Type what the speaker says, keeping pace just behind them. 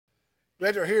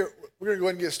Glad you're here. We're going to go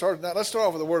ahead and get started tonight. Let's start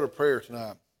off with a word of prayer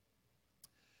tonight.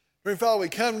 Heavenly Father, we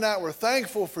come tonight. We're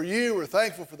thankful for you. We're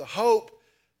thankful for the hope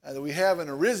that we have in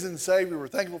a risen Savior. We're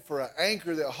thankful for an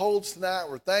anchor that holds tonight.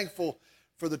 We're thankful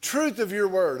for the truth of your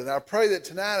word. And I pray that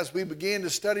tonight as we begin to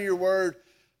study your word,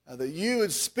 that you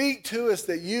would speak to us,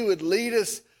 that you would lead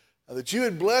us, that you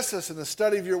would bless us in the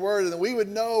study of your word, and that we would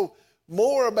know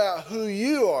more about who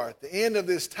you are at the end of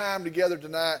this time together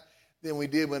tonight than we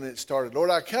did when it started. Lord,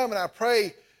 I come and I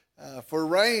pray for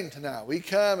rain tonight. We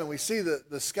come and we see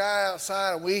the sky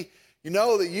outside, and you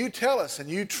know that you tell us and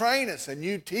you train us and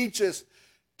you teach us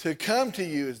to come to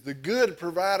you as the good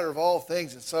provider of all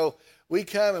things. And so we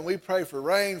come and we pray for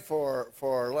rain for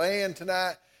our land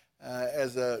tonight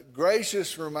as a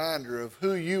gracious reminder of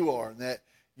who you are and that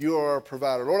you are our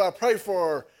provider. Lord, I pray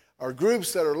for our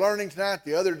groups that are learning tonight,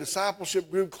 the other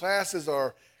discipleship group classes,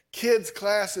 our kids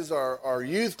classes, our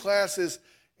youth classes,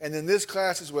 and then this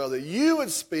class as well, that you would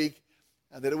speak,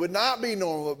 that it would not be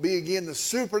normal, but be again the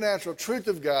supernatural truth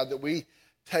of God that we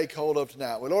take hold of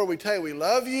tonight. Well, Lord, we tell you we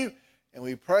love you and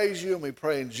we praise you and we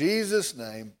pray in Jesus'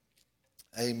 name,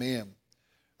 amen.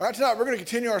 All right, tonight we're going to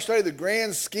continue our study of the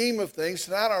grand scheme of things.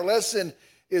 Tonight our lesson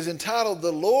is entitled,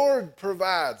 The Lord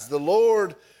Provides. The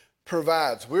Lord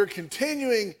Provides. We're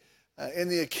continuing in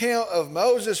the account of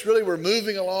Moses. Really, we're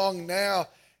moving along now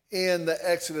in the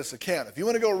Exodus account. If you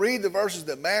want to go read the verses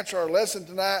that match our lesson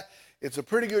tonight, it's a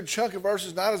pretty good chunk of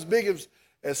verses, not as big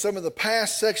as some of the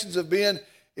past sections have been.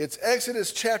 It's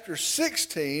Exodus chapter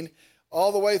 16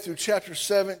 all the way through chapter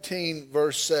 17,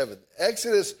 verse 7.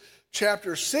 Exodus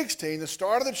chapter 16, the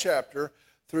start of the chapter,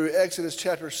 through Exodus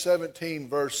chapter 17,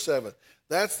 verse 7.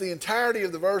 That's the entirety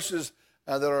of the verses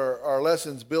that our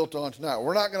lesson's built on tonight.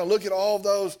 We're not going to look at all of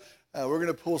those. We're going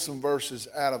to pull some verses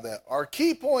out of that. Our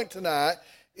key point tonight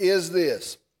is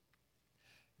this.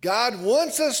 God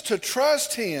wants us to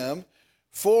trust him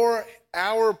for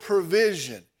our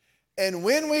provision. And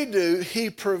when we do, he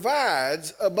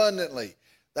provides abundantly.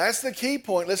 That's the key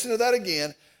point. Listen to that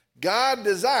again. God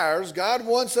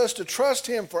wants us to trust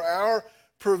him for our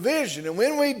provision. And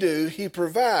when we do, he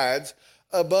provides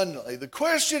abundantly. The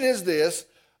question is this,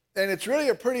 and it's really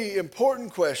a pretty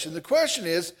important question. The question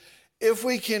is, if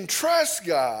we can trust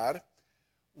God,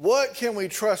 what can we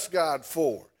trust God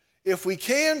for? If we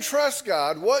can trust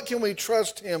God, what can we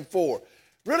trust him for?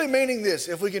 Really meaning this,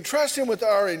 if we can trust him with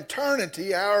our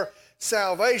eternity, our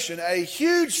salvation, a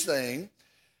huge thing,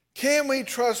 can we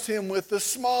trust him with the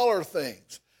smaller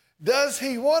things? Does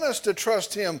he want us to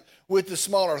trust him with the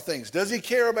smaller things? Does he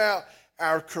care about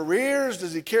our careers?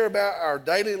 Does he care about our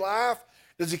daily life?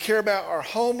 Does he care about our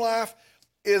home life?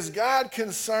 Is God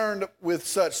concerned with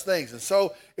such things? And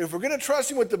so if we're going to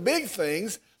trust him with the big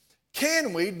things,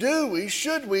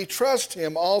 should we trust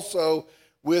him also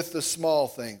with the small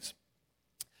things?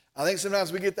 I think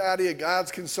sometimes we get the idea God's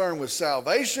concerned with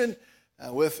salvation,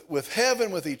 with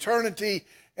heaven, with eternity,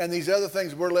 and these other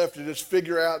things we're left to just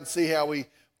figure out and see how we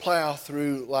plow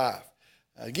through life.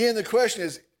 Again, the question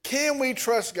is, can we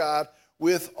trust God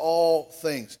with all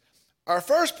things? Our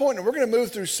first point, and we're going to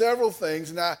move through several things,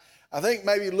 and I think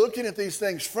maybe looking at these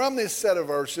things from this set of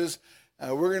verses,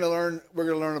 we're going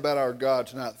to learn about our God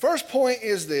tonight. The first point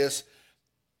is this.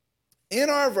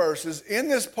 In our verses, in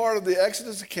this part of the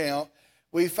Exodus account,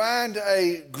 we find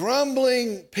a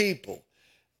grumbling people.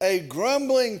 A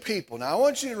grumbling people. Now, I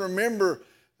want you to remember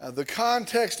the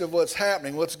context of what's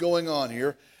happening, what's going on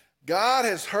here. God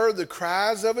has heard the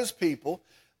cries of his people.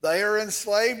 They are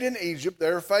enslaved in Egypt.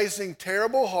 They're facing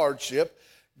terrible hardship.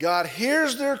 God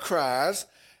hears their cries,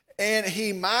 and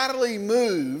he mightily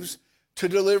moves to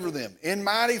deliver them in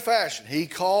mighty fashion. He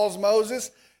calls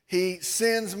Moses. He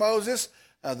sends Moses.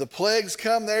 The plagues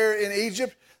come there in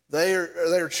Egypt.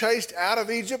 They're chased out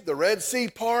of Egypt. The Red Sea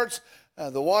parts.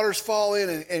 The waters fall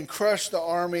in and crush the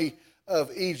army of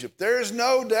Egypt. There is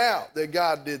no doubt that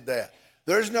God did that.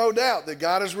 There's no doubt that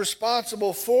God is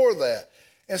responsible for that.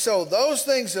 And so those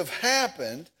things have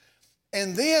happened.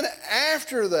 And then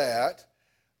after that,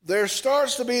 there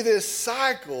starts to be this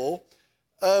cycle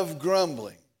of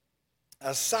grumbling.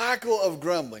 A cycle of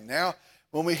grumbling. Now,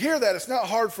 when we hear that, it's not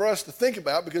hard for us to think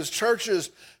about because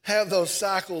churches have those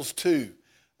cycles too.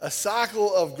 A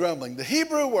cycle of grumbling. The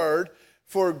Hebrew word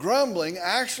for grumbling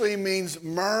actually means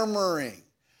murmuring.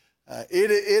 It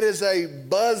is a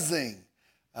buzzing.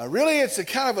 Really, it's a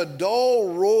kind of a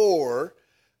dull roar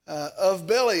of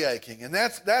belly aching. And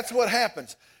that's what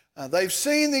happens. They've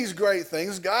seen these great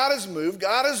things. God has moved.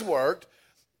 God has worked.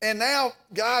 And now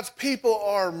God's people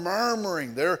are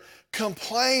murmuring. They're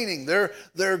complaining.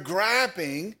 They're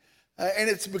griping. And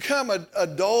it's become a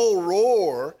dull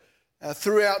roar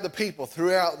throughout the people,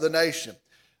 throughout the nation.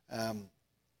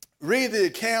 read the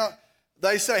account,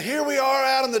 they say, here we are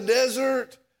out in the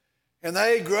desert, and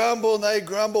they grumble and they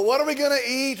grumble. What are we going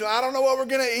to eat? I don't know what we're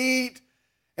going to eat.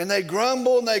 And they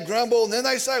grumble and they grumble, and then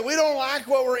they say, we don't like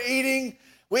what we're eating.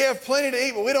 We have plenty to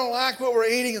eat, but we don't like what we're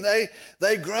eating, and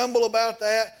they grumble about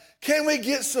that. Can we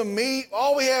get some meat?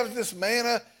 All we have is this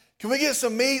manna. Can we get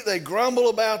some meat? They grumble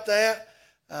about that.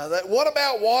 What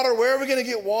about water? Where are we going to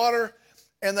get water?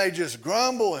 And they just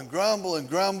grumble and grumble and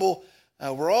grumble.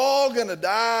 We're all going to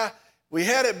die. We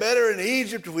had it better in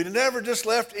Egypt. If we'd never just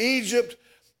left Egypt.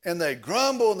 And they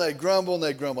grumble and they grumble and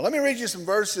they grumble. Let me read you some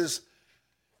verses.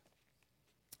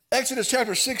 Exodus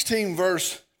chapter 16,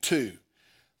 verse 2.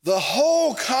 The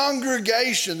whole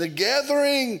congregation, the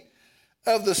gathering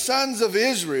of the sons of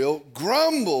Israel,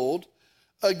 grumbled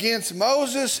against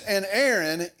Moses and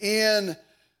Aaron in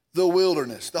the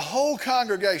wilderness. The whole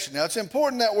congregation. Now, it's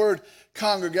important, that word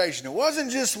congregation. It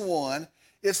wasn't just one.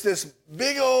 It's this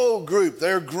big old group.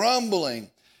 They're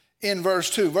grumbling in verse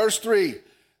 2. Verse 3,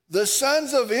 the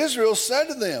sons of Israel said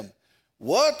to them,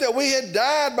 what that we had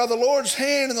died by the Lord's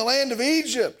hand in the land of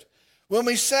Egypt, when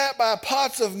we sat by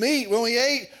pots of meat, when we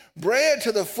ate bread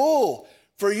to the full,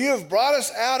 for you have brought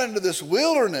us out into this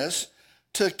wilderness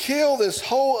to kill this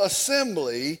whole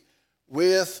assembly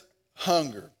with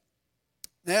hunger.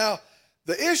 Now,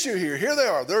 the issue here they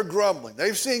are, they're grumbling.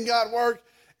 They've seen God work,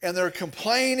 and they're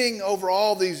complaining over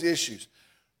all these issues.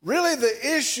 Really,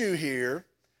 the issue here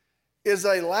is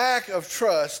a lack of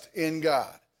trust in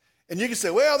God. And you can say,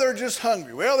 well, they're just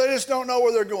hungry. Well, they just don't know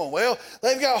where they're going. Well,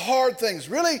 they've got hard things.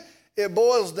 Really, it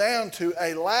boils down to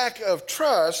a lack of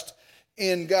trust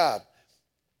in God.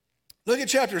 Look at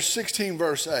chapter 16,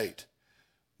 verse 8.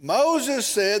 Moses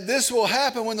said, this will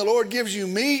happen when the Lord gives you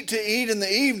meat to eat in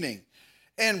the evening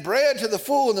and bread to the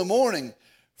full in the morning.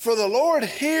 For the Lord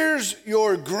hears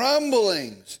your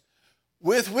grumblings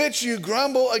with which you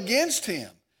grumble against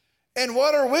him. And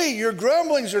what are we? Your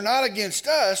grumblings are not against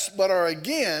us, but are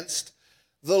against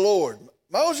the Lord.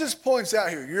 Moses points out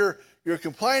here, you're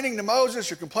complaining to Moses,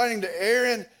 you're complaining to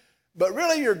Aaron, but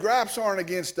really your gripes aren't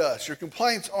against us. Your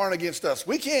complaints aren't against us.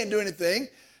 We can't do anything.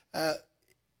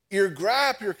 Your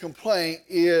gripe, your complaint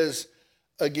is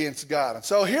against God. And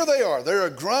so here they are. They're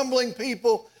a grumbling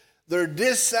people. They're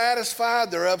dissatisfied.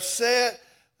 They're upset.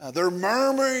 They're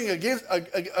murmuring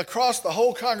across the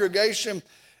whole congregation.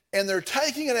 And they're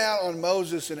taking it out on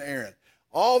Moses and Aaron.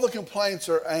 All the complaints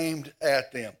are aimed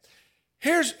at them.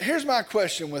 Here's my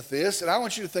question with this, and I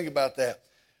want you to think about that.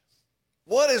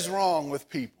 What is wrong with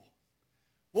people?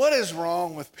 What is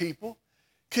wrong with people?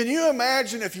 Can you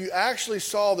imagine if you actually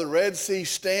saw the Red Sea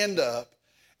stand up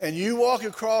and you walk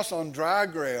across on dry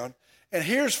ground, and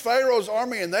here's Pharaoh's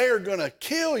army, and they are going to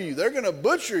kill you. They're going to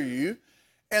butcher you,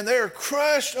 and they're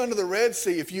crushed under the Red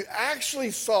Sea. If you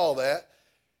actually saw that,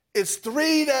 it's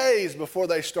 3 days before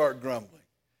they start grumbling.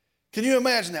 Can you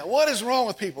imagine that? What is wrong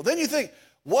with people? Then you think,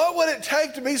 what would it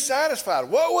take to be satisfied?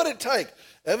 What would it take?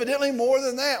 Evidently more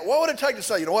than that. What would it take to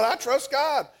say, you know what, I trust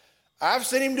God. I've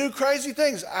seen him do crazy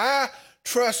things. I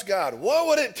trust God. What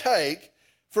would it take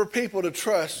for people to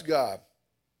trust God?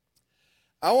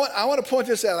 I want to point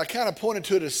this out. I kind of pointed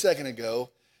to it a second ago.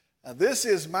 This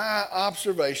is my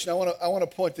observation. I want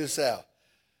to point this out.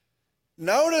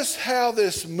 Notice how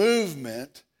this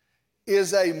movement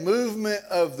is a movement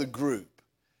of the group.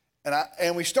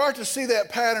 And we start to see that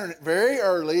pattern very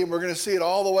early, and we're going to see it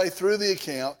all the way through the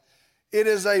account. It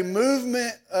is a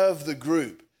movement of the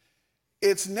group.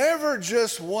 It's never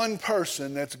just one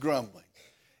person that's grumbling.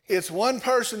 It's one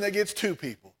person that gets 2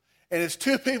 people, and it's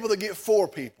 2 people that get 4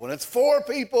 people, and it's 4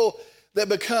 people that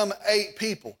become 8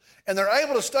 people. And they're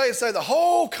able to stay and say the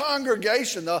whole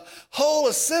congregation, the whole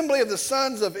assembly of the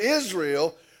sons of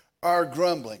Israel are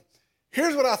grumbling.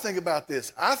 Here's what I think about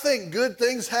this. I think good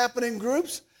things happen in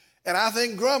groups, and I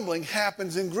think grumbling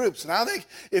happens in groups. And I think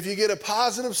if you get a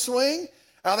positive swing,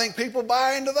 I think people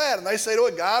buy into that. And they say, oh,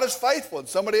 God is faithful. And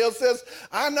somebody else says,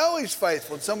 I know he's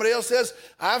faithful. And somebody else says,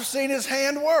 I've seen his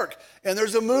hand work. And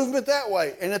there's a movement that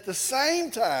way. And at the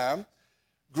same time,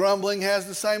 grumbling has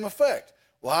the same effect.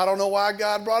 Well, I don't know why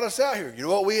God brought us out here. You know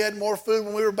what? We had more food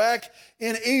when we were back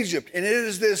in Egypt. And it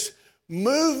is this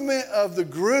movement of the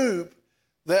group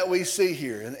that we see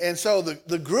here. And so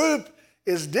the group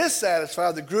is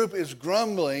dissatisfied. The group is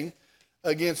grumbling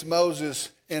against Moses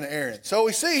and Aaron. So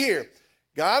we see here,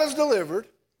 God has delivered.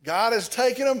 God has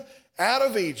taken them out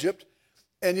of Egypt.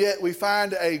 And yet we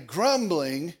find a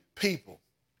grumbling people.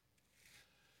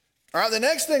 All right, the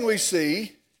next thing we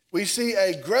see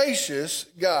a gracious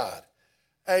God.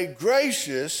 A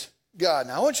gracious God.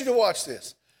 Now, I want you to watch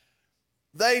this.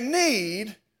 They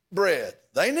need bread.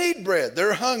 They need bread.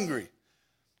 They're hungry.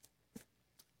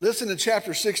 Listen to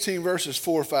chapter 16, verses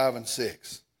 4, 5, and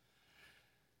 6.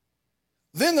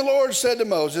 Then the Lord said to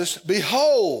Moses,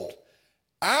 behold,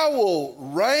 I will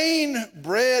rain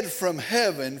bread from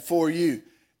heaven for you.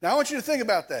 Now I want you to think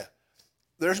about that.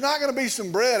 There's not going to be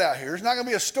some bread out here. There's not going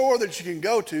to be a store that you can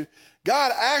go to.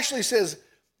 God actually says,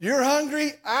 you're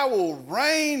hungry? I will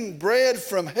rain bread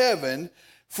from heaven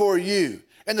for you.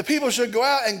 And the people should go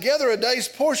out and gather a day's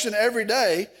portion every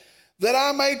day, that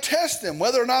I may test them,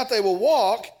 whether or not they will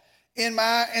walk in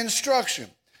my instruction.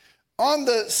 On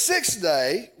the sixth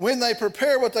day, when they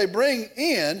prepare what they bring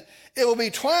in, it will be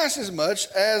twice as much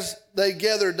as they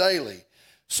gather daily.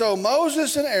 So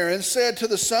Moses and Aaron said to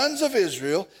the sons of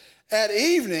Israel, at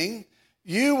evening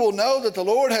you will know that the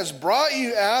Lord has brought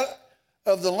you out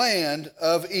of the land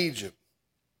of Egypt.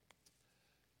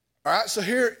 All right, so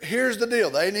here's the deal.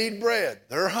 They need bread.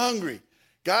 They're hungry.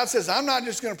 God says, I'm not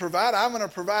just going to provide, I'm going to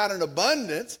provide an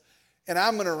abundance, and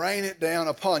I'm going to rain it down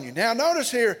upon you. Now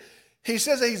notice here, he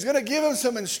says that he's going to give them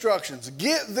some instructions.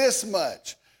 Get this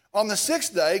much. On the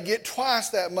sixth day, get twice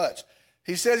that much.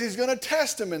 He says he's going to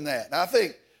test them in that. And I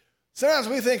think, sometimes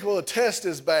we think, well, a test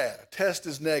is bad. A test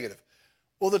is negative.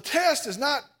 Well, the test is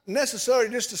not necessarily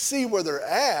just to see where they're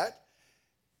at.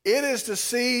 It is to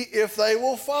see if they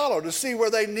will follow, to see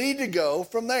where they need to go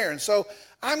from there. And so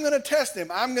I'm going to test them.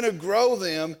 I'm going to grow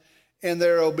them in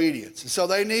their obedience. And so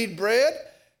they need bread.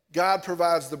 God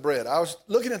provides the bread. I was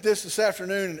looking at this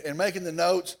afternoon and making the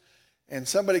notes, and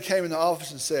somebody came in the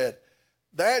office and said,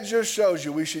 that just shows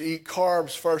you we should eat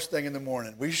carbs first thing in the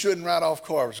morning. We shouldn't write off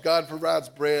carbs. God provides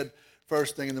bread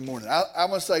first thing in the morning. I'm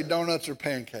going to say donuts or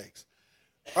pancakes.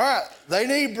 All right, they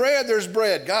need bread. There's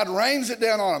bread. God rains it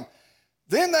down on them.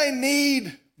 Then they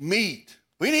need meat.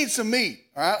 We need some meat,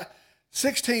 all right?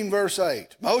 16 verse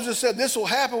 8. Moses said, this will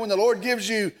happen when the Lord gives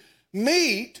you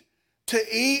meat to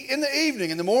eat in the evening.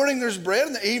 In the morning there's bread,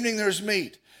 in the evening there's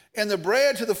meat. And the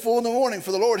bread to the full in the morning.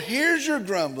 For the Lord hears your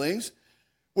grumblings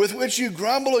with which you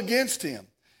grumble against him.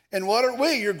 And what are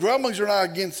we? Your grumblings are not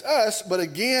against us, but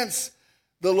against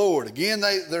the Lord. Again,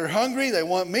 they're hungry. They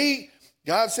want meat.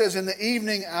 God says, in the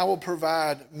evening I will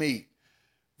provide meat.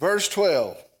 Verse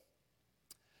 12.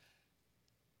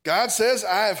 God says,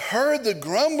 I have heard the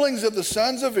grumblings of the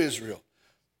sons of Israel.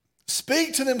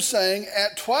 Speak to them, saying,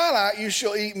 at twilight you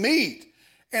shall eat meat,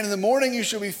 and in the morning you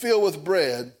shall be filled with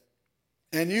bread,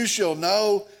 and you shall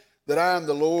know that I am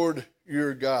the Lord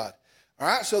your God. All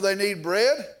right, so they need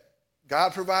bread.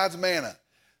 God provides manna.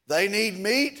 They need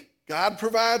meat. God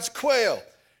provides quail.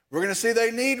 We're going to see they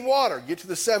need water. Get to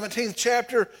the 17th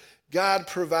chapter, God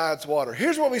provides water.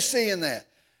 Here's what we see in that.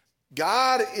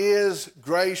 God is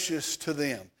gracious to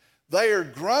them. They are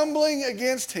grumbling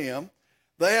against him.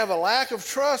 They have a lack of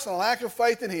trust and a lack of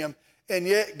faith in him, and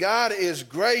yet God is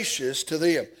gracious to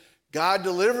them. God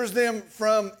delivers them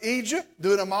from Egypt,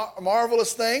 doing a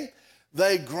marvelous thing.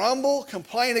 They grumble,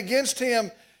 complain against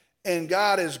him, and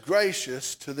God is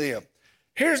gracious to them.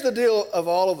 Here's the deal of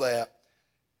all of that.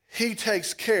 He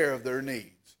takes care of their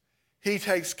needs. He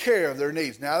takes care of their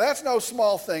needs. Now, that's no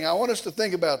small thing. I want us to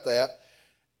think about that.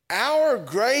 Our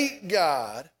great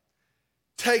God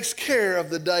takes care of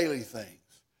the daily things,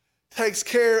 takes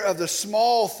care of the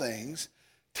small things,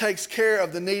 takes care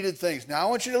of the needed things. Now, I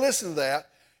want you to listen to that.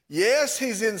 Yes,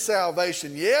 he's in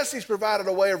salvation. Yes, he's provided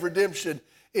a way of redemption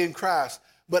in Christ.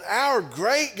 But our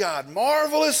great God,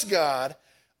 marvelous God,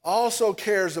 also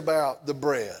cares about the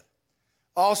bread,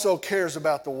 also cares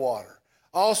about the water,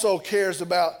 also cares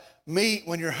about meat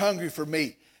when you're hungry for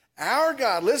meat. Our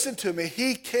God, listen to me,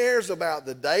 he cares about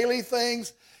the daily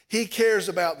things. He cares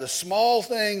about the small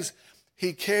things.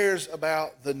 He cares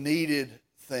about the needed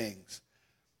things.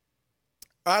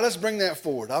 All right, let's bring that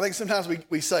forward. I think sometimes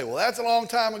we say, well, that's a long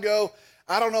time ago.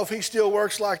 I don't know if he still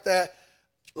works like that.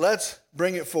 Let's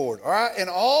bring it forward. All right, in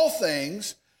all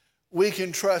things, we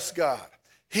can trust God.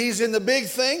 He's in the big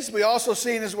things. We also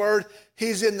see in his word,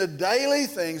 he's in the daily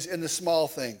things, in the small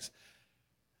things.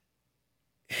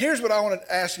 Here's what I want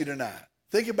to ask you tonight.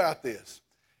 Think about this.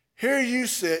 Here you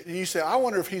sit and you say, I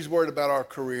wonder if he's worried about our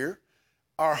career,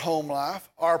 our home life,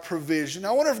 our provision.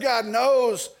 I wonder if God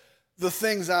knows the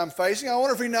things I'm facing. I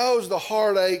wonder if he knows the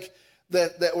heartache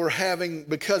that we're having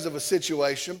because of a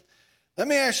situation. Let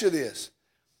me ask you this.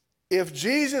 If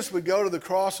Jesus would go to the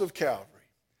cross of Calvary,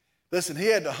 listen, he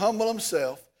had to humble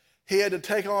himself. He had to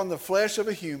take on the flesh of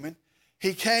a human.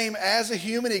 He came as a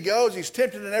human. He goes, he's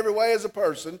tempted in every way as a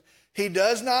person. He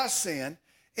does not sin.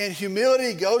 In humility,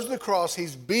 he goes to the cross.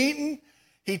 He's beaten.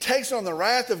 He takes on the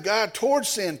wrath of God towards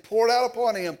sin, poured out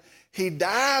upon him. He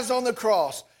dies on the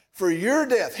cross for your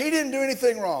death. He didn't do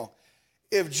anything wrong.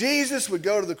 If Jesus would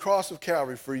go to the cross of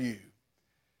Calvary for you,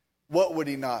 what would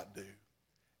he not do?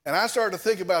 And I started to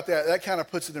think about that. That kind of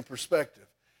puts it in perspective.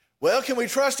 Well, can we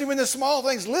trust him in the small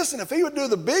things? Listen, if he would do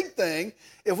the big thing,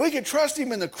 if we could trust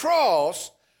him in the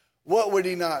cross, what would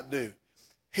he not do?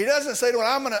 He doesn't say to him,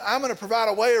 I'm going to provide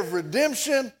a way of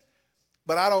redemption,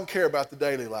 but I don't care about the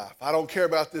daily life. I don't care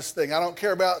about this thing. I don't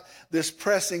care about this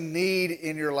pressing need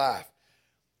in your life.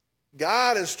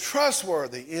 God is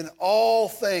trustworthy in all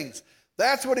things.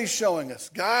 That's what he's showing us.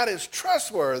 God is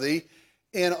trustworthy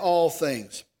in all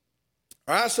things.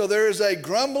 All right, so there is a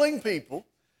grumbling people,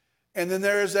 and then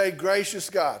there is a gracious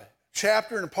God.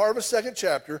 Chapter and part of a second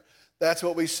chapter, that's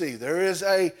what we see. There is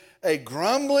a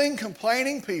grumbling,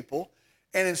 complaining people,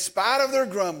 and in spite of their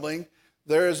grumbling,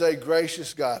 there is a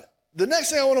gracious God. The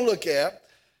next thing I want to look at,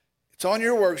 it's on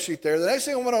your worksheet there. The next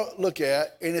thing I want to look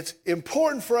at, and it's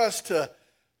important for us to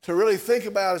really think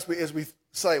about as we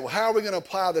say, well, how are we going to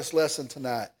apply this lesson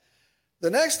tonight? The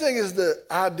next thing is the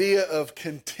idea of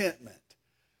contentment.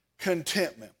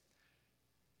 Contentment.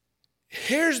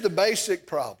 Here's the basic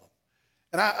problem.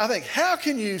 And I think, how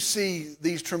can you see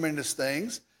these tremendous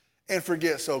things and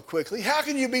forget so quickly? How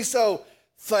can you be so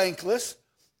thankless?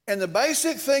 And the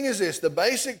basic thing is this. The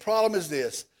basic problem is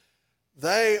this.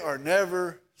 They are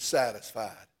never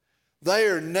satisfied. They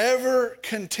are never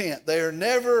content. They are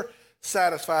never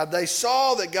satisfied. They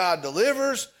saw that God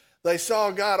delivers. They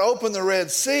saw God open the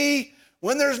Red Sea.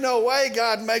 When there's no way,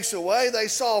 God makes a way. They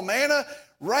saw manna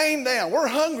rain down. We're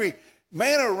hungry.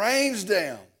 Manna rains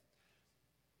down.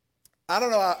 I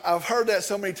don't know. I've heard that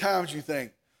so many times you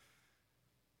think,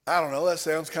 I don't know, that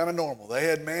sounds kind of normal. They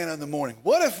had manna in the morning.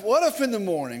 What if in the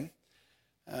morning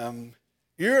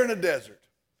you're in a desert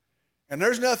and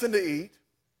there's nothing to eat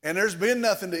and there's been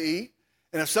nothing to eat,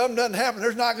 and if something doesn't happen,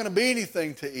 there's not going to be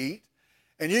anything to eat,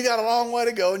 and you got a long way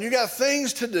to go and you got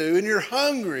things to do and you're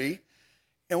hungry,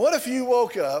 and what if you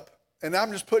woke up, and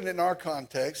I'm just putting it in our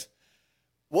context,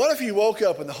 what if you woke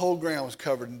up and the whole ground was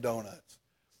covered in donuts?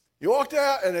 You walked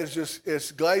out and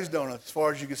it's glazed donuts as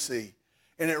far as you can see.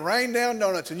 And it rained down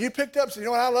donuts. And you picked up, so you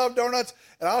know what, I love donuts,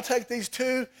 and I'll take these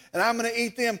two, and I'm going to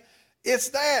eat them. It's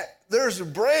that. There's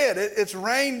bread. It's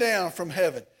rained down from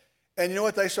heaven. And you know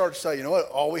what they start to say? You know what?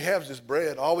 All we have is this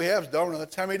bread. All we have is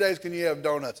donuts. How many days can you have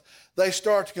donuts? They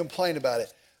start to complain about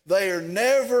it. They are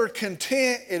never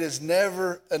content. It is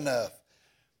never enough.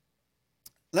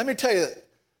 Let me tell you,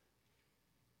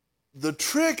 the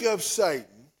trick of Satan,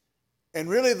 and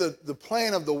really the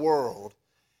plan of the world,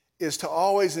 is to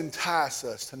always entice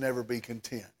us to never be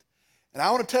content. And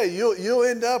I want to tell you, you'll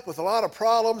end up with a lot of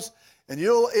problems, and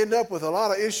you'll end up with a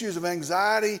lot of issues of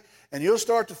anxiety, and you'll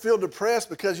start to feel depressed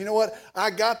because, you know what,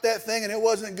 I got that thing and it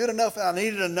wasn't good enough and I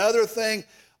needed another thing.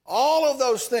 All of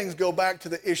those things go back to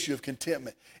the issue of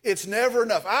contentment. It's never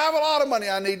enough. I have a lot of money,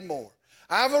 I need more.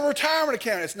 I have a retirement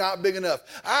account, it's not big enough.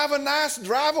 I have a nice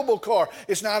drivable car,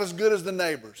 it's not as good as the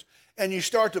neighbor's. And you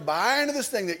start to buy into this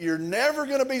thing that you're never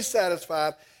going to be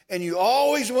satisfied, and you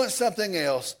always want something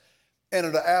else, and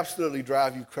it'll absolutely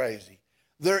drive you crazy.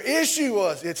 Their issue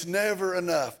was it's never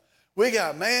enough. We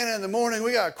got manna in the morning,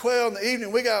 we got quail in the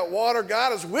evening, we got water.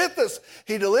 God is with us.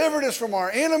 He delivered us from our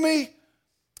enemy,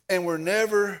 and we're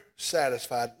never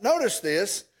satisfied. Notice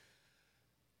this.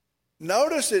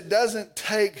 Notice it doesn't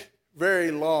take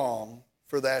very long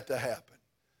for that to happen.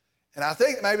 And I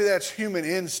think maybe that's human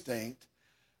instinct,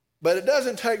 but it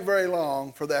doesn't take very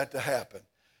long for that to happen.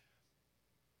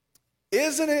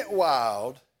 Isn't it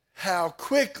wild how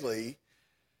quickly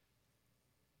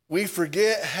we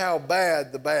forget how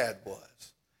bad the bad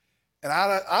was? And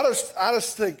I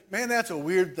just think, man, that's a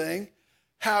weird thing.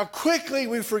 How quickly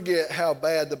we forget how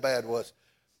bad the bad was.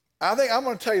 I think I'm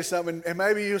going to tell you something, and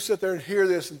maybe you'll sit there and hear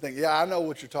this and think, yeah, I know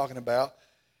what you're talking about.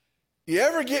 You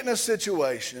ever get in a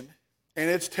situation and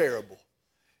it's terrible?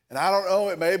 And I don't know,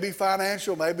 it may be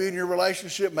financial, maybe in your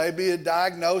relationship, maybe a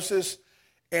diagnosis,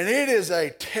 and it is a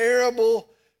terrible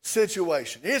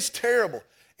situation. It's terrible,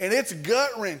 and it's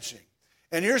gut-wrenching.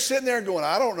 And you're sitting there going,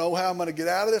 I don't know how I'm going to get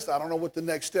out of this. I don't know what the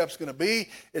next step's going to be.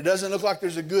 It doesn't look like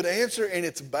there's a good answer, and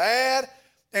it's bad,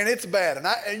 and it's bad.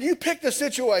 And you pick the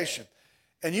situation,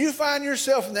 and you find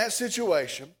yourself in that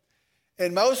situation,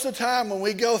 and most of the time when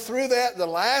we go through that, the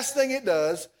last thing it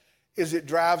does is it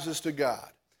drives us to God.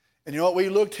 And you know what? We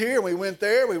looked here, and we went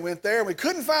there, and we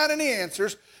couldn't find any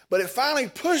answers, but it finally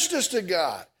pushed us to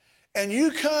God. And you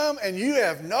come, and you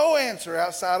have no answer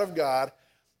outside of God,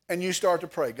 and you start to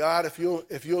pray. God, if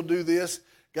you'll do this,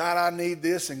 God, I need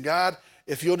this, and God,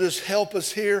 if you'll just help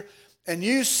us here. And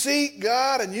you seek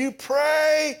God, and you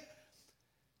pray,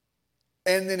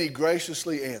 and then he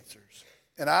graciously answers.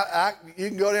 And you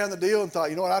can go down the deal and thought,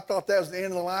 you know what, I thought that was the end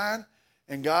of the line,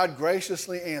 and God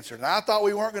graciously answered. And I thought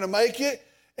we weren't going to make it,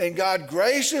 and God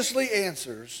graciously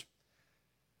answers.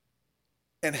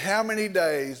 and how many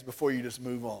days before you just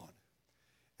move on?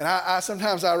 And I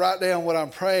sometimes I write down what I'm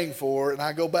praying for, and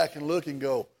I go back and look and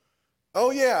go,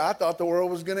 oh yeah, I thought the world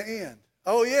was going to end.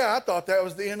 Oh yeah, I thought that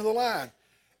was the end of the line.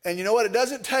 And you know what? It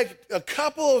doesn't take a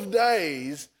couple of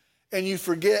days and you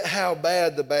forget how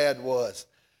bad the bad was.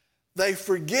 They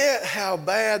forget how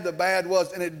bad the bad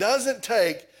was, and it doesn't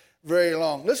take very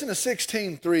long. Listen to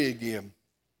 16:3 again.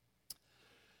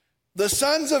 The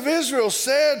sons of Israel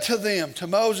said to them, to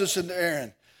Moses and to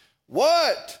Aaron,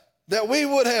 what? That we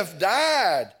would have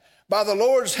died by the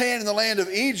Lord's hand in the land of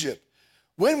Egypt,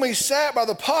 when we sat by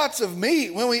the pots of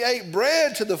meat, when we ate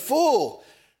bread to the full.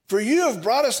 For you have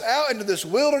brought us out into this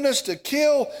wilderness to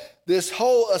kill this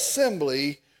whole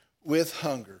assembly with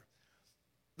hunger.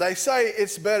 They say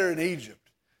it's better in Egypt,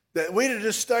 that we'd have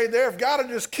just stayed there. If God had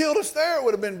just killed us there, it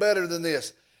would have been better than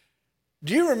this.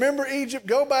 Do you remember Egypt?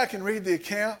 Go back and read the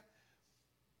account.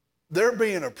 They're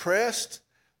being oppressed.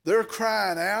 They're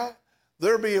crying out.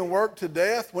 They're being worked to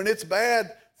death. When it's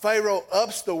bad, Pharaoh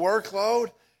ups the workload.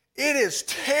 It is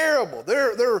terrible.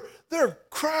 They're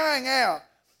crying out.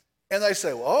 And they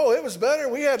say, well, oh, it was better.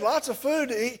 We had lots of food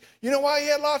to eat. You know why you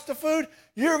had lots of food?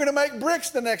 You were going to make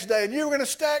bricks the next day, and you were going to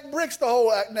stack bricks the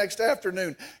whole next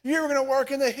afternoon. You were going to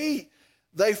work in the heat.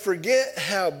 They forget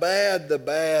how bad the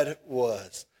bad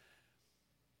was.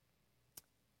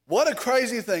 What a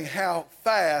crazy thing how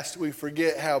fast we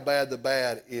forget how bad the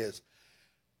bad is.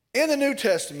 In the New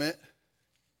Testament,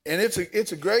 and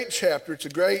it's a great chapter, it's a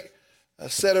great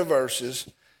set of verses,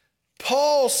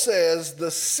 Paul says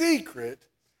the secret,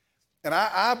 and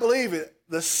I believe it,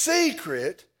 the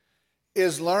secret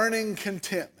is learning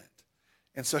contentment.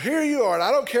 And so here you are, and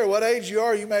I don't care what age you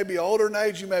are, you may be older in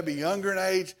age, you may be younger in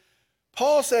age.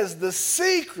 Paul says the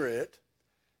secret,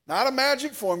 not a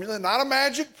magic formula, not a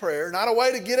magic prayer, not a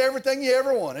way to get everything you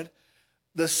ever wanted.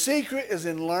 The secret is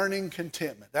in learning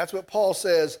contentment. That's what Paul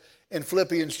says in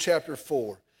Philippians chapter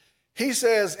 4. He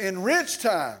says, in rich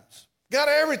times, got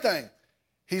everything.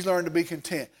 He's learned to be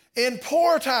content. In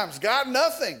poor times, got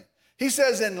nothing. He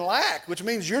says in lack, which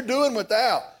means you're doing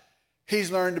without.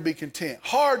 He's learned to be content.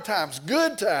 Hard times,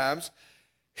 good times,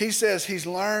 he says he's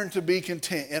learned to be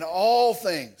content in all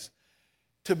things.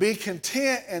 To be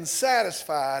content and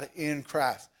satisfied in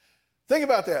Christ. Think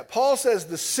about that. Paul says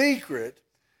the secret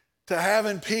to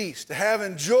having peace, to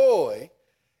having joy,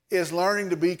 is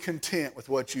learning to be content with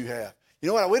what you have. You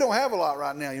know what? We don't have a lot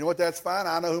right now. You know what? That's fine.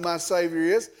 I know who my Savior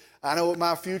is. I know what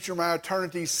my future, my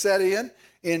eternity is set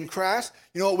in Christ.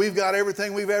 You know what? We've got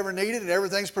everything we've ever needed and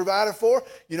everything's provided for.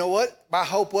 You know what? My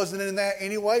hope wasn't in that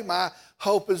anyway. My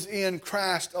hope is in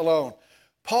Christ alone.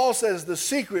 Paul says the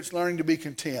secret's learning to be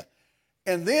content.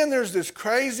 And then there's this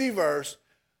crazy verse.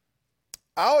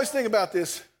 I always think about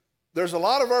this. There's a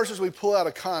lot of verses we pull out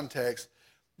of context.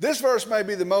 This verse may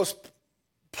be the most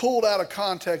pulled out of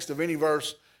context of any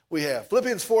verse we have.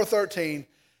 Philippians 4:13,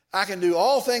 I can do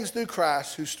all things through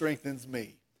Christ who strengthens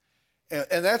me.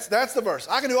 And that's the verse.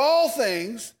 I can do all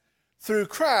things through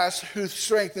Christ who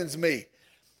strengthens me.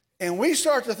 And we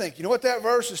start to think, you know what that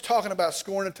verse is talking about,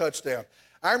 scoring a touchdown.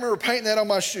 I remember painting that on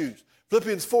my shoes.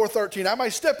 Philippians 4:13, I may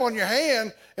step on your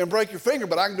hand and break your finger,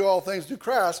 but I can do all things through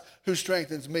Christ who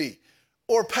strengthens me.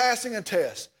 Or passing a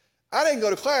test. I didn't go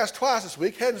to class twice this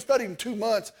week, hadn't studied in 2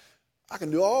 months. I can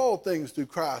do all things through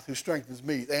Christ who strengthens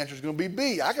me. The answer is going to be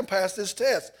B. I can pass this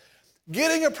test.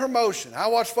 Getting a promotion. I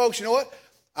watch folks, you know what?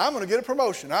 I'm going to get a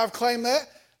promotion. I've claimed that.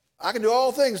 I can do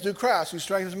all things through Christ who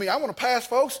strengthens me. I'm going to pass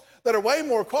folks that are way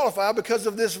more qualified because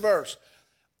of this verse.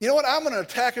 You know what? I'm going to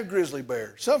attack a grizzly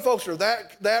bear. Some folks are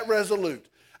that resolute.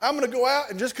 I'm going to go out,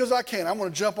 and just because I can, I'm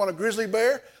going to jump on a grizzly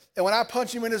bear, and when I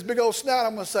punch him in his big old snout,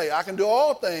 I'm going to say, I can do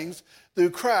all things through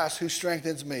Christ who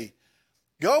strengthens me.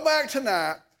 Go back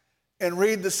tonight and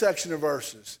read the section of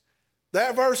verses.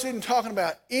 That verse isn't talking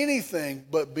about anything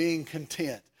but being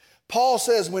content. Paul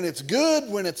says when it's good,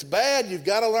 when it's bad, you've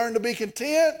got to learn to be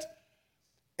content.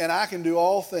 And I can do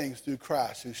all things through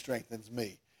Christ who strengthens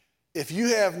me. If you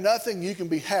have nothing, you can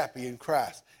be happy in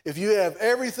Christ. If you have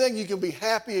everything, you can be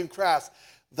happy in Christ.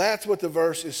 That's what the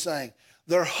verse is saying.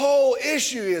 Their whole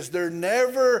issue is they're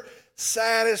never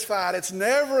satisfied. It's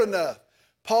never enough.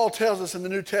 Paul tells us in the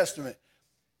New Testament,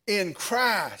 in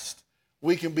Christ,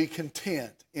 we can be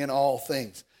content in all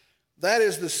things. That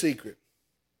is the secret.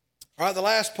 All right, the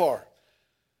last part.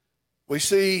 We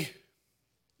see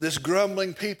this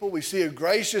grumbling people. We see a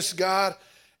gracious God.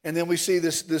 And then we see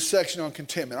this section on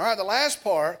contentment. All right, the last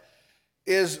part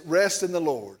is rest in the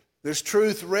Lord. There's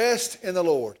truth, rest in the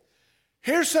Lord.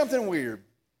 Here's something weird.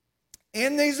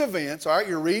 In these events, all right,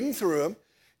 you're reading through them.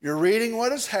 You're reading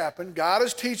what has happened. God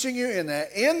is teaching you in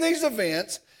that. In these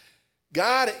events,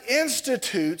 God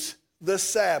institutes the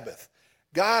Sabbath.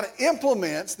 God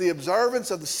implements the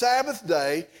observance of the Sabbath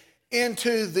day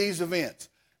into these events.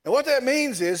 And what that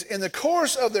means is, in the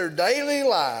course of their daily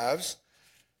lives,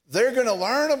 they're going to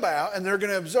learn about and they're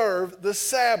going to observe the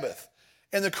Sabbath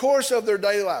in the course of their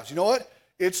daily lives. You know what?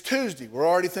 It's Tuesday. We're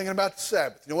already thinking about the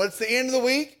Sabbath. You know what? It's the end of the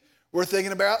week. We're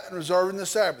thinking about and observing the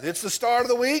Sabbath. It's the start of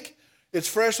the week. It's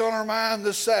fresh on our mind,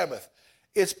 the Sabbath.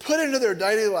 It's put into their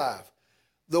daily life.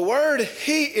 The word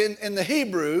in the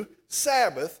Hebrew,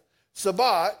 Sabbath,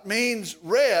 Sabbat, means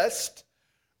rest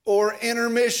or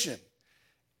intermission.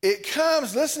 It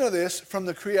comes, listen to this, from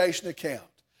the creation account.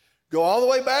 Go all the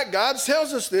way back. God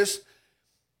tells us this.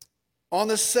 On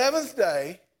the seventh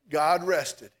day, God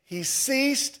rested. He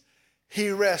ceased, he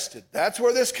rested. That's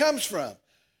where this comes from.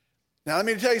 Now, let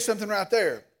me tell you something right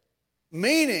there.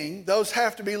 Meaning, those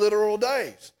have to be literal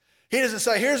days. He doesn't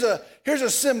say, here's a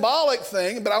symbolic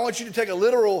thing, but I want you to take a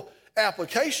literal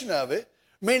application of it,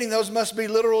 meaning those must be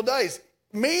literal days.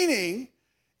 Meaning,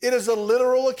 it is a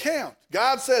literal account.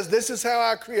 God says, this is how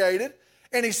I created.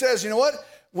 And he says, you know what?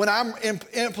 When I'm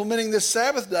implementing this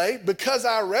Sabbath day, because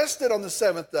I rested on the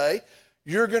seventh day,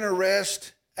 you're going to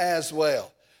rest as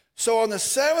well. So on the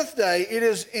seventh day, it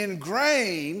is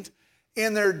ingrained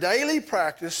in their daily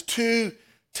practice to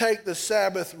take the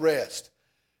Sabbath rest.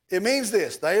 It means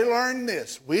this. They learn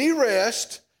this. We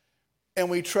rest and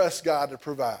we trust God to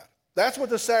provide. That's what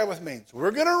the Sabbath means.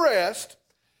 We're going to rest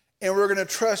and we're going to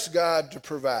trust God to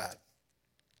provide.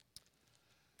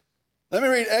 Let me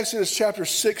read Exodus chapter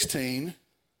 16,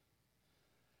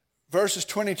 verses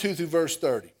 22 through verse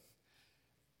 30.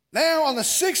 Now on the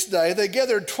sixth day they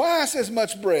gathered twice as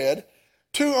much bread,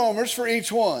 2 omers for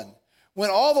each one. When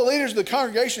all the leaders of the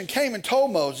congregation came and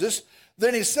told Moses,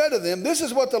 then he said to them, this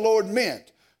is what the Lord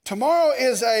meant. Tomorrow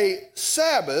is a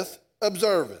Sabbath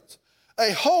observance,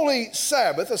 a holy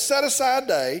Sabbath, a set-aside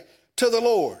day to the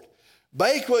Lord.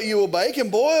 Bake what you will bake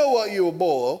and boil what you will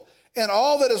boil, and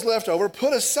all that is left over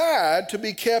put aside to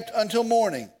be kept until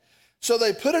morning. So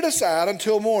they put it aside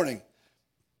until morning,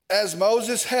 as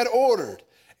Moses had ordered.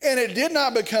 And it did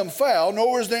not become foul,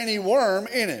 nor was there any worm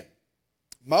in it.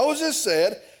 Moses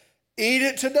said, eat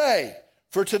it today,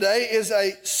 for today is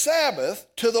a Sabbath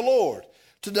to the Lord.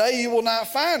 Today you will not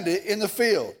find it in the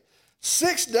field.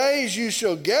 6 days you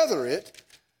shall gather it,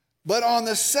 but on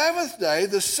the seventh day,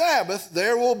 the Sabbath,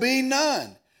 there will be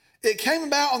none. It came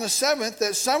about on the seventh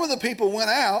that some of the people went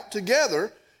out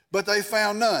together, but they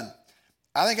found none.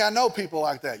 I think I know people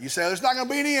like that. You say, there's not going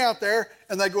to be any out there,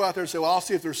 and they go out there and say, well, I'll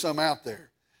see if there's some out there.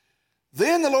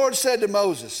 Then the Lord said to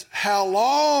Moses, how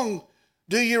long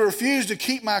do you refuse to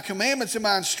keep my commandments and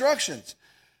my instructions?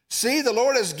 See, the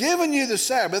Lord has given you the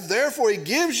Sabbath, therefore he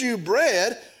gives you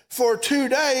bread for 2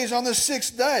 days on the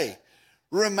sixth day.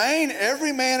 Remain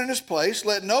every man in his place.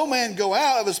 Let no man go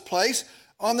out of his place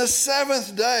on the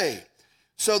seventh day.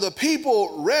 So the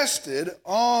people rested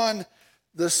on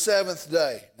the seventh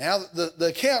day. Now, the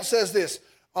account says this.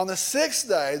 On the sixth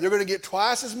day, they're going to get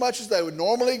twice as much as they would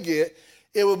normally get.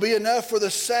 It will be enough for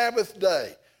the Sabbath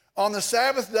day. On the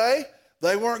Sabbath day,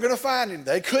 they weren't going to find any.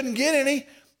 They couldn't get any.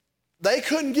 They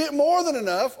couldn't get more than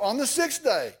enough on the sixth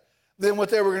day than what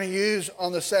they were going to use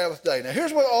on the Sabbath day. Now,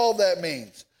 here's what all that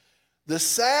means. The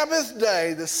Sabbath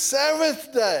day, the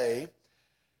seventh day,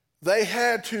 they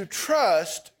had to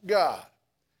trust God.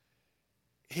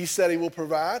 He said he will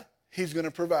provide. He's going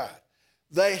to provide.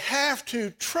 They have to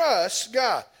trust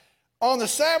God. On the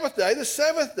Sabbath day, the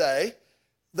seventh day,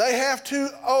 they have to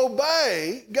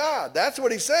obey God. That's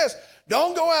what he says.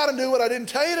 Don't go out and do what I didn't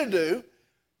tell you to do.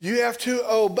 You have to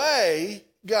obey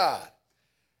God.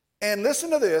 And listen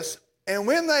to this. And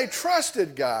when they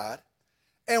trusted God,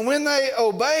 and when they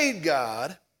obeyed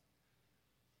God,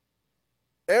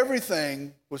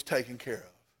 everything was taken care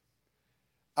of.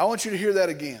 I want you to hear that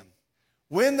again.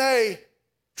 When they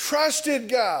trusted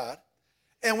God,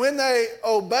 and when they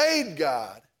obeyed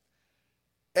God,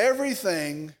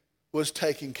 everything was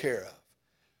taken care of.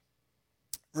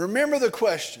 Remember the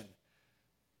question,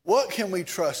 what can we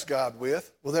trust God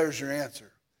with? Well, there's your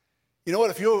answer. You know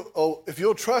what? If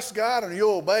you'll trust God and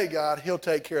you'll obey God, he'll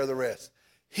take care of the rest.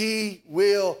 He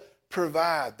will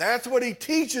provide. That's what he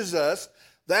teaches us.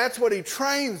 That's what he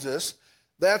trains us.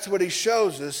 That's what he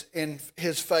shows us in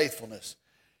his faithfulness.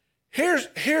 Here's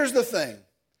the thing.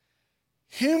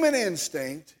 Human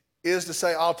instinct is to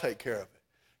say, I'll take care of it.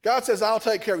 God says, I'll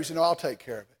take care of it. You say, no, I'll take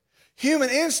care of it. Human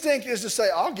instinct is to say,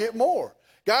 I'll get more.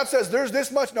 God says, there's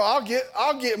this much. No,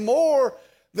 I'll get more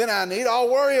than I need. I'll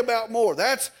worry about more.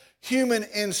 That's human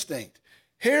instinct.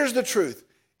 Here's the truth.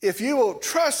 If you will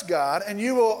trust God and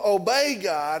you will obey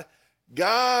God,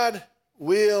 God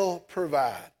will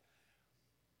provide.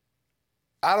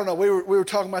 I don't know, we were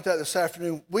talking about that this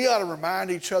afternoon. We ought to remind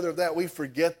each other of that. We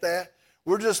forget that.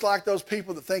 We're just like those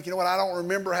people that think, you know what, I don't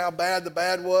remember how bad the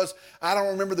bad was. I don't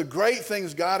remember the great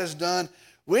things God has done.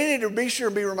 We need to be sure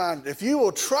and be reminded, if you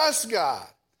will trust God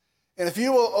and if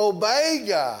you will obey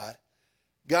God,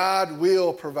 God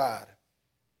will provide.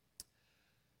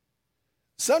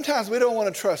 Sometimes we don't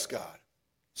want to trust God.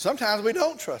 Sometimes we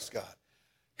don't trust God.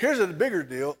 Here's a bigger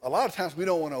deal. A lot of times we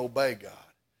don't want to obey God.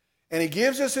 And he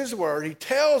gives us his word. He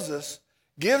tells us,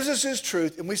 gives us his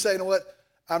truth, and we say, you know what,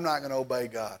 I'm not going to obey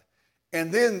God.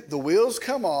 And then the wheels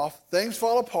come off, things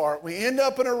fall apart, we end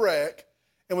up in a wreck,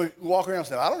 and we walk around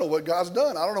saying, I don't know what God's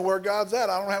done. I don't know where God's at.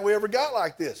 I don't know how we ever got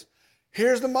like this.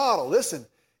 Here's the model. Listen,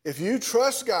 if you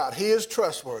trust God, he is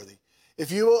trustworthy.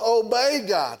 If you will obey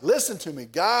God, listen to me,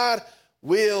 God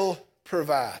will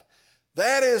provide.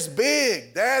 That is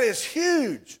big. That is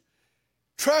huge.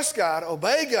 Trust God,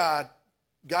 obey God,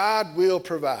 God will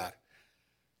provide.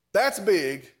 That's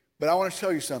big, but I want to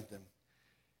tell you something.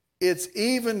 It's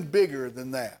even bigger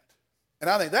than that. And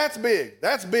I think that's big.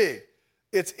 That's big.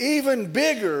 It's even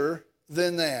bigger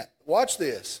than that. Watch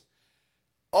this.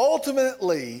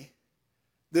 Ultimately,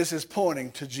 this is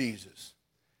pointing to Jesus.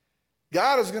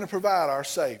 God is going to provide our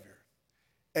Savior.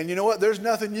 And you know what? There's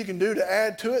nothing you can do to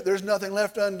add to it. There's nothing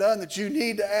left undone that you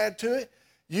need to add to it.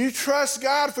 You trust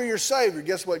God for your Savior.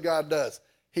 Guess what God does?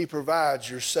 He provides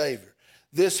your Savior.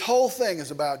 This whole thing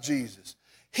is about Jesus.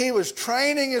 He was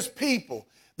training his people.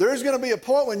 There's going to be a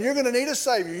point when you're going to need a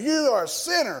Savior. You are a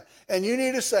sinner and you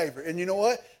need a Savior. And you know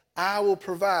what? I will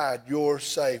provide your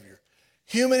Savior.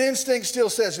 Human instinct still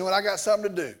says, you know what? I got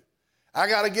something to do. I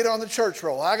got to get on the church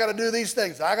roll. I got to do these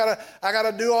things. I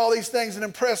got to do all these things and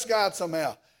impress God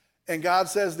somehow. And God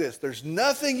says this, there's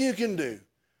nothing you can do.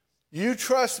 You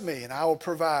trust me and I will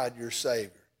provide your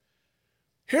Savior.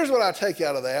 Here's what I take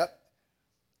out of that.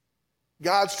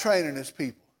 God's training his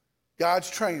people. God's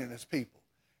training his people.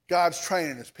 God's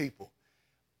training his people.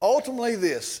 Ultimately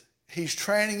this, he's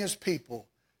training his people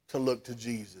to look to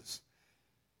Jesus.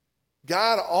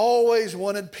 God always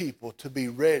wanted people to be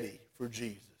ready for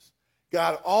Jesus.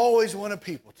 God always wanted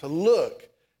people to look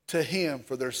to him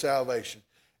for their salvation.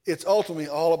 It's ultimately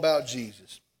all about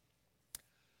Jesus.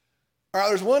 All right,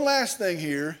 there's one last thing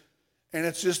here, and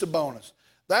it's just a bonus.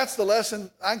 That's the lesson.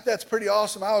 I think that's pretty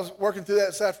awesome. I was working through that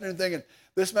this afternoon thinking,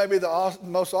 this may be the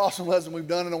most awesome lesson we've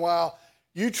done in a while.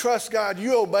 You trust God,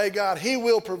 you obey God, he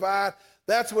will provide.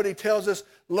 That's what he tells us.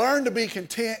 Learn to be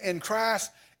content in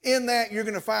Christ. In that, you're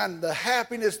going to find the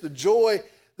happiness, the joy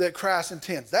that Christ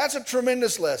intends. That's a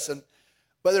tremendous lesson.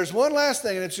 But there's one last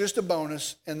thing, and it's just a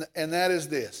bonus, and that is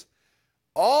this.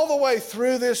 All the way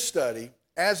through this study,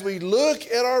 as we look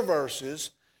at our verses,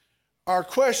 our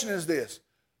question is this.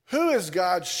 Who is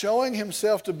God showing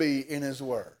himself to be in his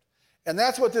word? And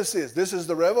that's what this is. This is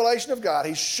the revelation of God.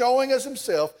 He's showing us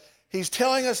himself. He's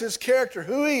telling us his character,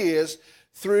 who he is,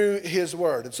 through his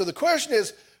word. And so the question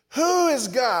is, who is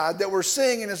God that we're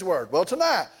seeing in his word? Well,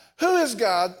 tonight, who is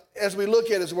God as we look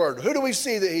at his word? Who do we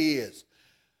see that he is?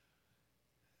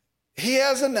 He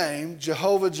has a name,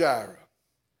 Jehovah Jireh.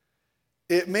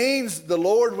 It means the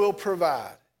Lord will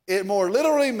provide. It more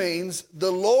literally means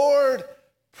the Lord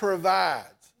provides.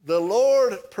 The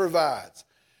Lord provides.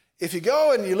 If you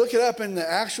go and you look it up in the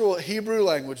actual Hebrew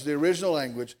language, the original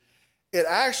language, it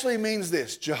actually means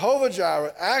this. Jehovah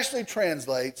Jireh actually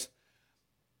translates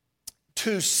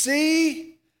to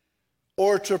see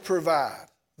or to provide.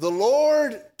 The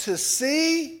Lord to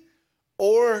see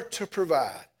or to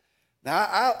provide.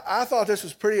 Now, I thought this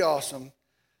was pretty awesome.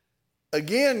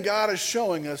 Again, God is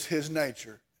showing us his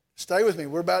nature. Stay with me.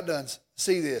 We're about done.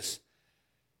 See this.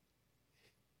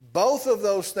 Both of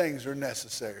those things are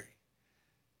necessary.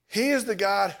 He is the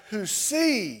God who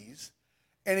sees,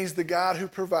 and he's the God who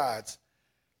provides.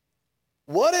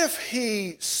 What if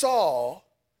he saw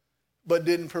but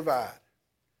didn't provide?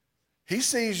 He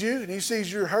sees you, and he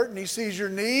sees your hurt, and he sees your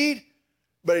need,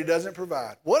 but he doesn't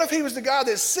provide. What if he was the God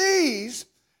that sees,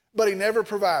 but he never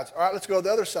provides? All right, let's go to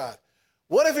the other side.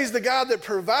 What if he's the God that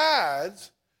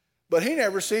provides, but he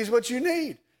never sees what you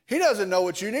need? He doesn't know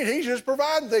what you need. He's just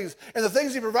providing things. And the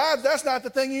things he provides, that's not the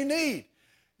thing you need.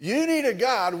 You need a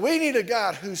God, we need a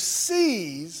God who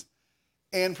sees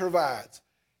and provides.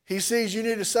 He sees you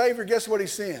need a Savior, guess what he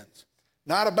sends?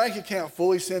 Not a bank account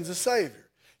full, he sends a Savior.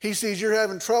 He sees you're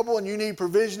having trouble and you need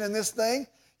provision in this thing.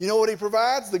 You know what he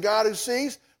provides? The God who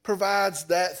sees provides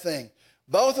that thing.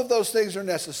 Both of those things are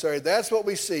necessary. That's what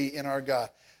we see in our God.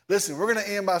 Listen, we're going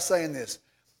to end by saying this.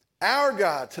 Our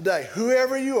God today,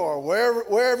 whoever you are,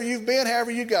 wherever you've been,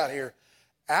 however you got here,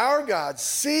 our God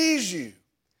sees you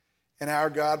and our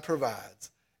God provides.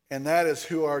 And that is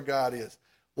who our God is.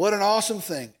 What an awesome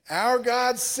thing. Our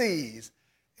God sees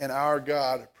and our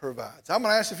God provides. I'm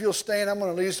going to ask if you'll stand. I'm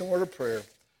going to lead us in a word of prayer.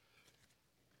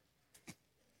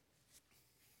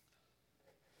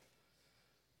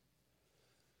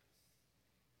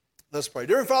 Let's pray.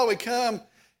 Dear Father, we come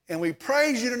and we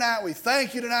praise you tonight. We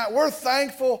thank you tonight. We're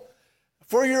thankful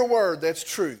for your word that's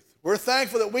truth. We're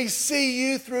thankful that we see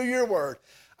you through your word.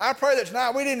 I pray that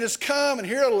tonight we didn't just come and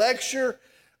hear a lecture.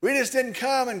 We just didn't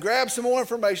come and grab some more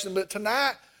information. But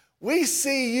tonight we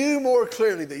see you more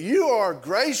clearly, that you are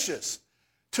gracious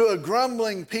to a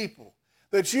grumbling people,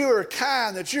 that you are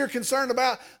kind, that you're concerned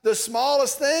about the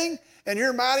smallest thing, and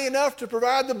you're mighty enough to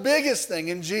provide the biggest thing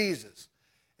in Jesus.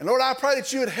 And Lord, I pray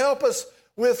that you would help us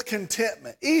with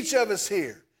contentment, each of us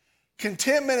here.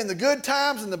 Contentment in the good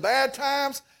times and the bad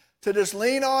times, to just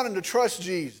lean on and to trust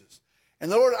Jesus. And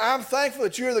Lord, I'm thankful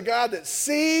that you're the God that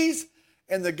sees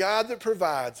and the God that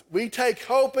provides. We take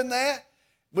hope in that.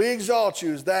 We exalt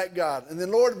you as that God. And then,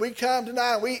 Lord, we come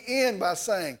tonight and we end by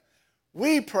saying,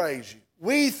 we praise you,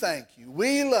 we thank you,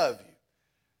 we love you.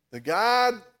 The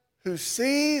God who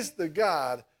sees, the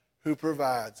God who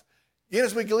provides. Again,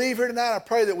 as we leave here tonight, I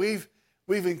pray that we've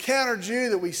encountered you,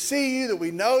 that we see you, that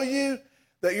we know you,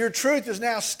 that your truth is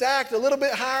now stacked a little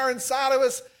bit higher inside of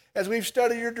us as we've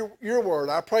studied your word.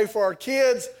 I pray for our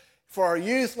kids, for our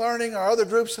youth learning, our other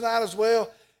groups tonight as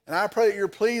well, and I pray that you're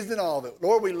pleased in all of it.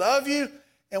 Lord, we love you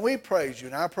and we praise you,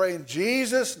 and I pray in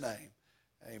Jesus' name,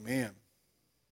 amen.